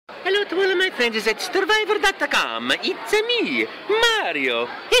friends at Stevivor.com. It's me, Mario.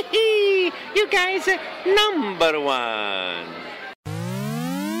 Hee you guys number one.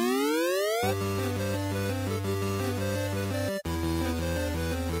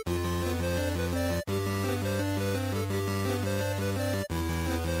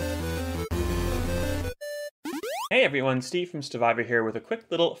 Hey everyone, Steve from Stevivor here with a quick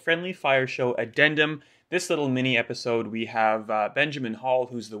little Friendly Fire Show addendum. This little mini episode, we have Benjamin Hall,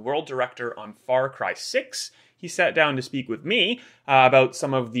 who's the world director on Far Cry 6. He sat down to speak with me about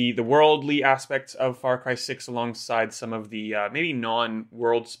some of the worldly aspects of Far Cry 6 alongside some of the maybe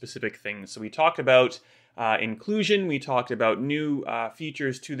non-world specific things. So we talked about inclusion, we talked about new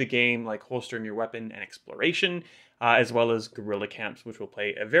features to the game like holstering your weapon and exploration, as well as guerrilla camps, which will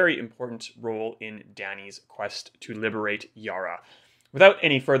play a very important role in Danny's quest to liberate Yara. Without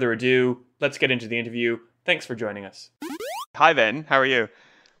any further ado, let's get into the interview. Thanks for joining us. Hi, Ben. How are you?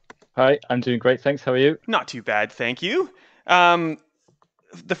 Hi, I'm doing great. Thanks. How are you? Not too bad, thank you. The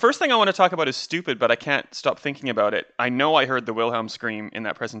first thing I want to talk about is stupid, but I can't stop thinking about it. I know I heard the Wilhelm scream in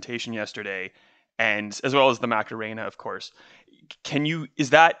that presentation yesterday, and as well as the Macarena, of course. Was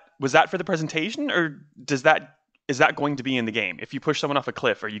that for the presentation, or is that going to be in the game? If you push someone off a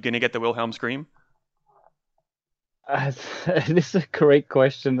cliff, are you going to get the Wilhelm scream? This is a great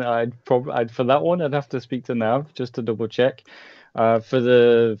question. For that one, I'd have to speak to Nav just to double check. For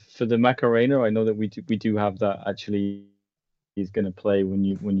the Macarena, I know that we do have that actually. Is going to play when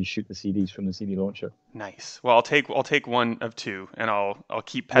you shoot the CDs from the CD launcher. Nice. Well, I'll take one of two, and I'll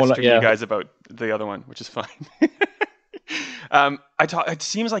keep pestering you guys about the other one, which is fine. It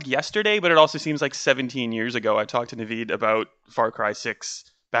seems like yesterday, but it also seems like 17 years ago. I talked to Navid about Far Cry 6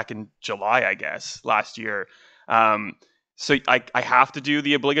 back in July, I guess, last year. So I have to do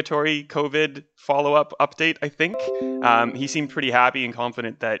the obligatory COVID follow-up update, I think. He seemed pretty happy and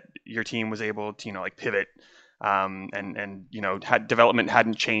confident that your team was able to, pivot, and development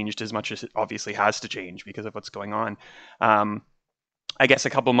hadn't changed as much as it obviously has to change because of what's going on. I guess a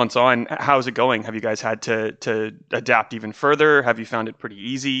couple months on, how's it going? Have you guys had to adapt even further? Have you found it pretty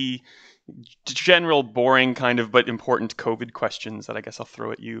easy? General, boring kind of, but important COVID questions that I guess I'll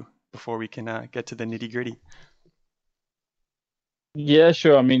throw at you before we can get to the nitty-gritty. Yeah,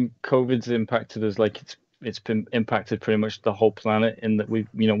 sure. I mean, COVID's impacted us like it's been impacted pretty much the whole planet in that we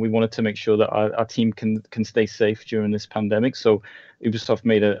wanted to make sure that our team can stay safe during this pandemic. So Ubisoft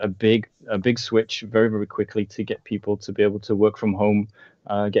made a big switch very, very quickly to get people to be able to work from home,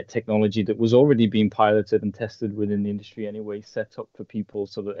 get technology that was already being piloted and tested within the industry anyway, set up for people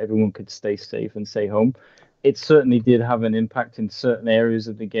so that everyone could stay safe and stay home. It certainly did have an impact in certain areas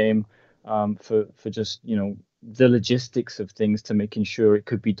of the game, for just, the logistics of things to making sure it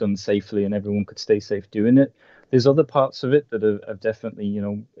could be done safely and everyone could stay safe doing it. There's other parts of it that have definitely,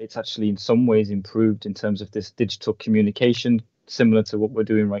 it's actually in some ways improved in terms of this digital communication, similar to what we're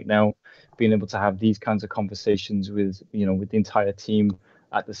doing right now, being able to have these kinds of conversations with the entire team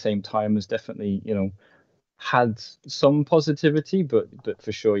at the same time has definitely, had some positivity, but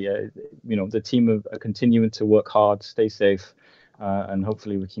for sure, yeah, the team are continuing to work hard, stay safe, and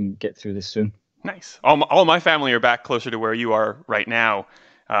hopefully we can get through this soon. Nice. All my family are back closer to where you are right now.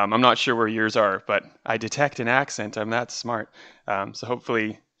 I'm not sure where yours are, but I detect an accent. I'm that smart. So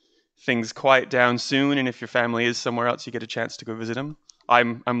hopefully things quiet down soon, and if your family is somewhere else, you get a chance to go visit them.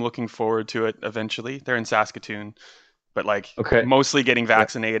 I'm looking forward to it eventually. They're in Saskatoon, but mostly getting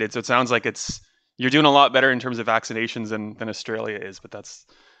vaccinated. So it sounds like you're doing a lot better in terms of vaccinations than Australia is, but that's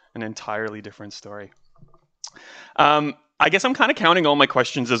an entirely different story. I guess I'm kind of counting all my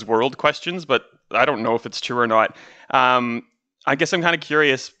questions as world questions, but I don't know if it's true or not. I guess I'm kind of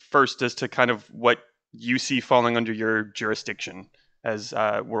curious first as to kind of what you see falling under your jurisdiction as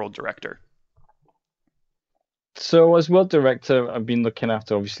world director. So as world director, I've been looking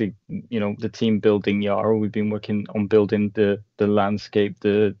after, obviously, the team building Yara. We've been working on building the landscape,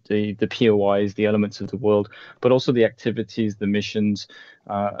 the POIs, the elements of the world, but also the activities, the missions,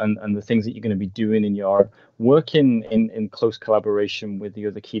 and the things that you're going to be doing in Yara. Working in close collaboration with the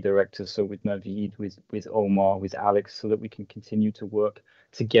other key directors, so with Navid, with Omar, with Alex, so that we can continue to work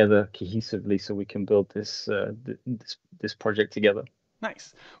together cohesively, so we can build this project together.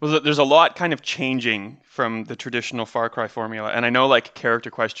 Nice. Well, there's a lot kind of changing from the traditional Far Cry formula. And I know character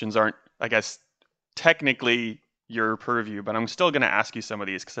questions aren't, I guess, technically your purview, but I'm still going to ask you some of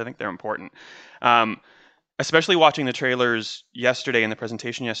these because I think they're important. Especially watching the trailers yesterday and the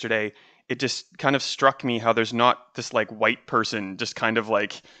presentation yesterday, it just kind of struck me how there's not this white person just kind of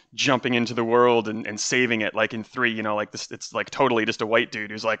jumping into the world and saving it. Like in 3, this, it's totally just a white dude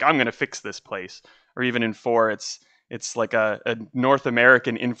who's I'm going to fix this place. Or even in 4, it's like a North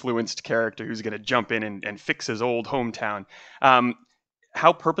American influenced character who's going to jump in and fix his old hometown.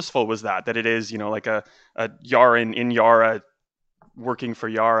 How purposeful was that it is, like a Yara in Yara working for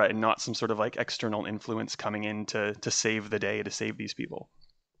Yara and not some sort of like external influence coming in to save the day, to save these people?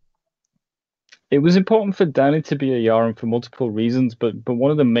 It was important for Danny to be a Yaren for multiple reasons, but one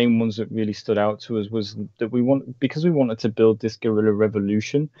of the main ones that really stood out to us was that because we wanted to build this guerrilla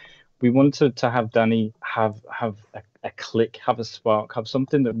revolution, we wanted to have Danny have a click, have a spark, have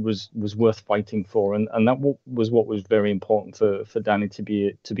something that was worth fighting for, and that was what was very important for Danny to be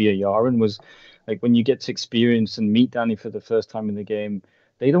a Yaren. Was like when you get to experience and meet Danny for the first time in the game,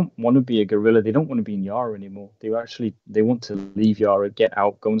 they don't want to be a guerrilla. They don't want to be in Yara anymore. They want to leave Yara, get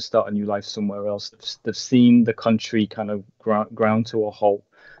out, go and start a new life somewhere else. They've seen the country kind of ground to a halt,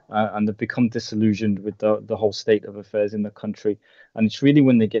 and they've become disillusioned with the whole state of affairs in the country. And it's really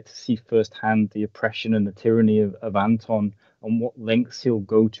when they get to see firsthand the oppression and the tyranny of Anton and what lengths he'll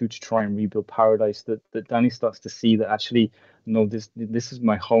go to try and rebuild paradise that Danny starts to see that actually, no, this is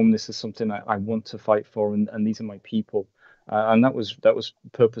my home. This is something I want to fight for, and these are my people. And that was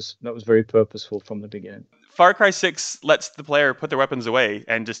very purposeful from the beginning. Far Cry 6 lets the player put their weapons away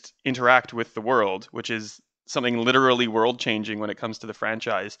and just interact with the world, which is something literally world changing when it comes to the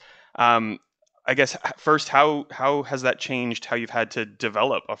franchise. I guess first, how has that changed how you've had to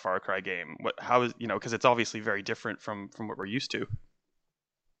develop a Far Cry game? How is, because it's obviously very different from what we're used to.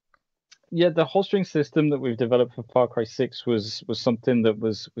 Yeah, the holstering system that we've developed for Far Cry 6 was something that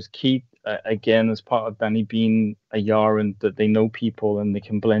was key, again, as part of Danny being a Yaren, that they know people and they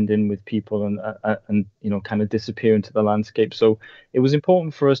can blend in with people and kind of disappear into the landscape. So it was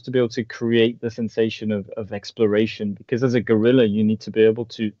important for us to be able to create the sensation of exploration, because as a guerrilla, you need to be able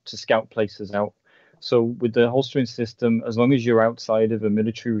to scout places out. So with the holstering system, as long as you're outside of a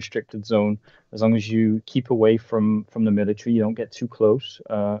military restricted zone, as long as you keep away from the military, you don't get too close,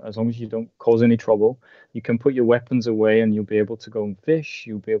 as long as you don't cause any trouble, you can put your weapons away and you'll be able to go and fish,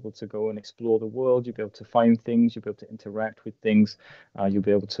 you'll be able to go and explore the world, you'll be able to find things, you'll be able to interact with things, you'll be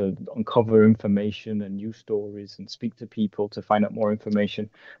able to uncover information and news stories and speak to people to find out more information.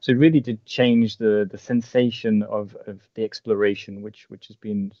 So it really did change the sensation of the exploration, which has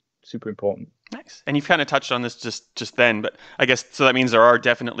been super important. Nice. And you've kind of touched on this just then, but I guess so that means there are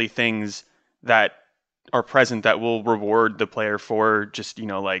definitely things that are present that will reward the player for just,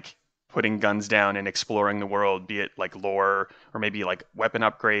 like putting guns down and exploring the world, be it like lore or maybe like weapon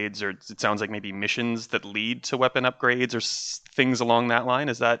upgrades, or it sounds like maybe missions that lead to weapon upgrades or things along that line.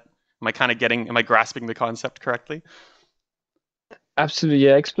 Am I grasping the concept correctly? Absolutely,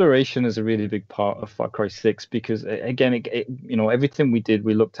 yeah. Exploration is a really big part of Far Cry 6 because, again, everything we did,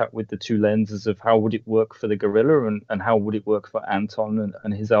 we looked at with the two lenses of how would it work for the guerrilla and how would it work for Anton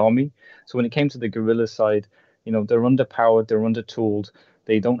and his army. So when it came to the guerrilla side, they're underpowered, they're undertooled,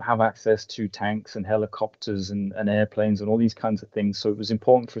 they don't have access to tanks and helicopters and airplanes and all these kinds of things. So it was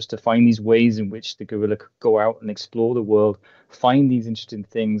important for us to find these ways in which the guerrilla could go out and explore the world, find these interesting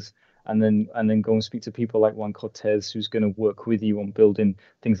things, and then go and speak to people like Juan Cortez, who's going to work with you on building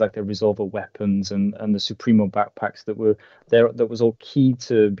things like the Resolver weapons and the Supremo backpacks that were there. That was all key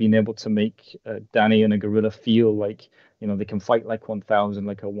to being able to make Danny and a guerrilla feel like, they can fight like 1,000,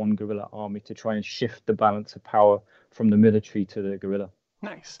 like a one guerrilla army, to try and shift the balance of power from the military to the guerrilla.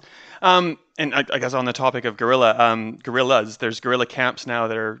 Nice. And I guess on the topic of guerrillas, there's guerrilla camps now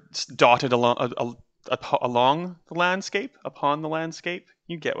that are dotted along the landscape, upon the landscape.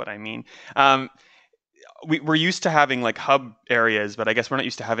 You get what I mean. We're used to having like hub areas, but I guess we're not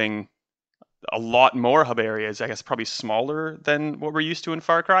used to having a lot more hub areas. I guess probably smaller than what we're used to in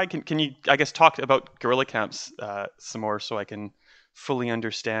Far Cry. Can you, I guess, talk about guerrilla camps some more so I can fully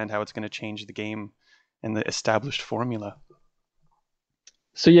understand how it's going to change the game and the established formula?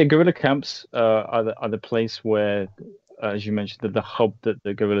 So yeah, guerrilla camps are the place where, as you mentioned, the hub that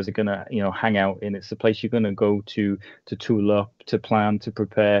the guerrillas are gonna hang out in. It's the place you're gonna go to tool up, to plan, to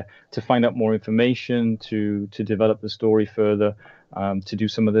prepare, to find out more information, to develop the story further, to do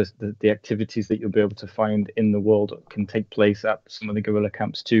some of the activities that you'll be able to find in the world can take place at some of the guerrilla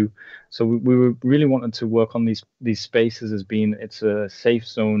camps too. So we were really wanting to work on these spaces as being, it's a safe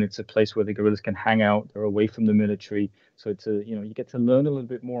zone, it's a place where the guerrillas can hang out, they're away from the military. So it's you get to learn a little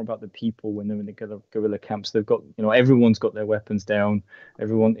bit more about the people when they're in the guerrilla camps. They've got, everyone's got their weapons down.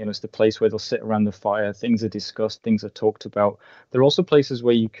 Everyone, it's the place where they'll sit around the fire. Things are discussed, things are talked about. There are also places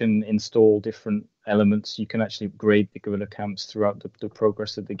where you can install different elements. You can actually upgrade the guerrilla camps throughout the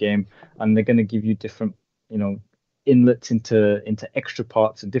progress of the game, and they're going to give you different, inlets into extra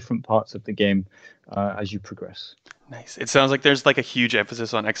parts and different parts of the game as you progress. Nice. It sounds like there's like a huge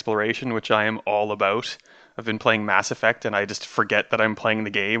emphasis on exploration, which I am all about. I've been playing Mass Effect, and I just forget that I'm playing the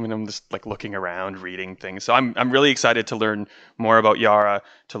game, and I'm just like looking around, reading things. So I'm really excited to learn more about Yara,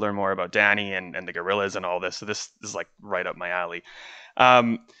 to learn more about Danny and the gorillas and all this. So this is like right up my alley.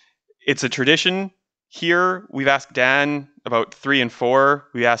 It's a tradition here. We've asked Dan about 3 and 4.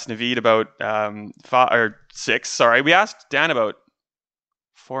 We asked Navid about 5 or 6. Sorry, we asked Dan about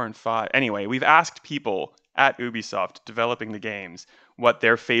 4 and 5. Anyway, we've asked people at Ubisoft developing the games what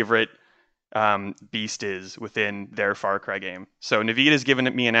their favorite beast is within their Far Cry game. So Navid has given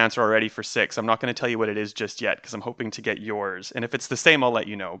me an answer already for 6. I'm not going to tell you what it is just yet because I'm hoping to get yours. And if it's the same, I'll let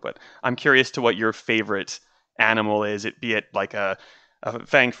you know. But I'm curious to what your favorite animal is. Be it like a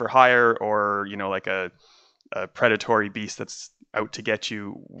fang for hire, or like a predatory beast that's out to get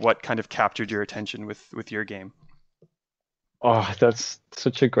you. What kind of captured your attention with your game? Oh, that's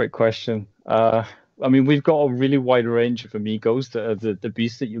such a great question. I mean, we've got a really wide range of amigos that are the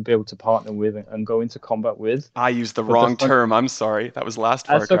beasts that you'll be able to partner with and go into combat with. I used the wrong term. I'm sorry. That was last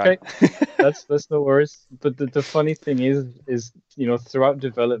Far That's Cry. okay. That's no worries. But the funny thing is throughout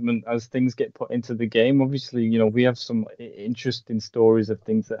development, as things get put into the game, obviously we have some interesting stories of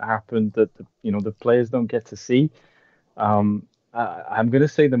things that happened that the players don't get to see. I'm gonna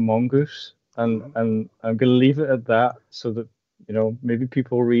say the mongoose, and I'm gonna leave it at that, so that maybe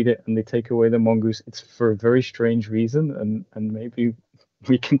people read it and they take away the mongoose. It's for a very strange reason, and maybe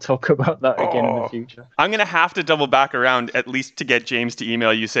we can talk about that again in the future. I'm going to have to double back around at least to get James to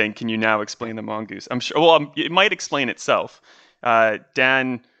email you saying, can you now explain the mongoose? I'm sure, well, it might explain itself.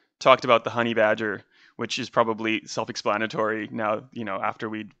 Dan talked about the honey badger, which is probably self-explanatory now, after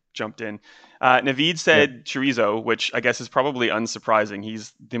we jumped in. Navid said chorizo, which I guess is probably unsurprising.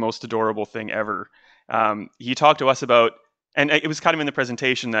 He's the most adorable thing ever. He talked to us about, and it was kind of in the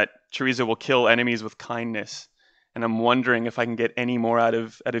presentation, that chorizo will kill enemies with kindness. And I'm wondering if I can get any more out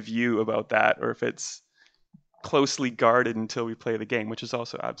of you about that, or if it's closely guarded until we play the game, which is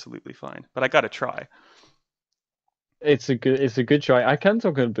also absolutely fine. But I got to try. It's a good try. I can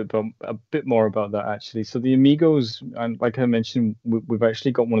talk a bit more about that, actually. So the amigos, and like I mentioned, we've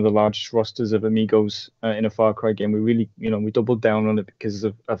actually got one of the largest rosters of amigos in a Far Cry game. We really, we doubled down on it because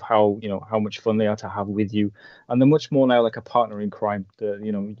of how how much fun they are to have with you, and they're much more now like a partner in crime.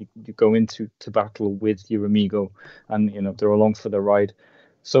 You go into battle with your amigo, and they're along for the ride.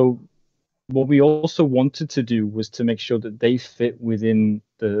 So what we also wanted to do was to make sure that they fit within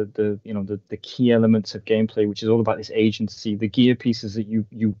the key elements of gameplay, which is all about this agency. The gear pieces that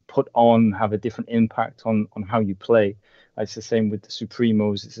you put on have a different impact on how you play. It's the same with the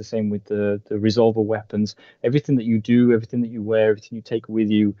Supremos. It's the same with the resolver weapons. Everything that you do, everything that you wear, everything you take with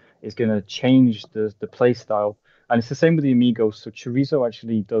you is going to change the play style. And it's the same with the amigos. So chorizo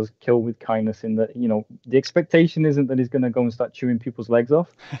actually does kill with kindness, in that, the expectation isn't that he's going to go and start chewing people's legs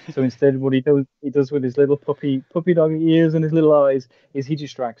off. So instead, what he does with his little puppy dog ears and his little eyes is he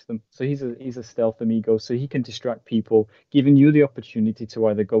distracts them. So he's a stealth amigo. So he can distract people, giving you the opportunity to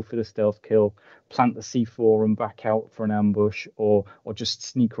either go for the stealth kill, plant the C4 and back out for an ambush, or just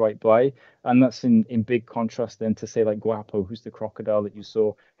sneak right by. And that's in big contrast then to, say, like Guapo, who's the crocodile that you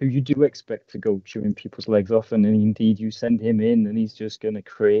saw, who you do expect to go chewing people's legs off, and then indeed you send him in and he's just going to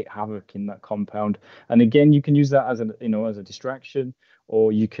create havoc in that compound. And again, you can use that as a distraction,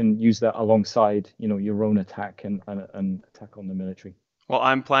 or you can use that alongside your own attack and attack on the military. Well,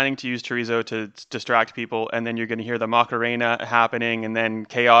 I'm planning to use chorizo to distract people, and then you're going to hear the Macarena happening, and then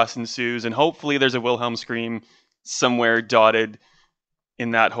chaos ensues, and hopefully there's a Wilhelm scream somewhere dotted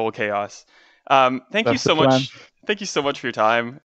in that whole chaos. Thank you so much for your time.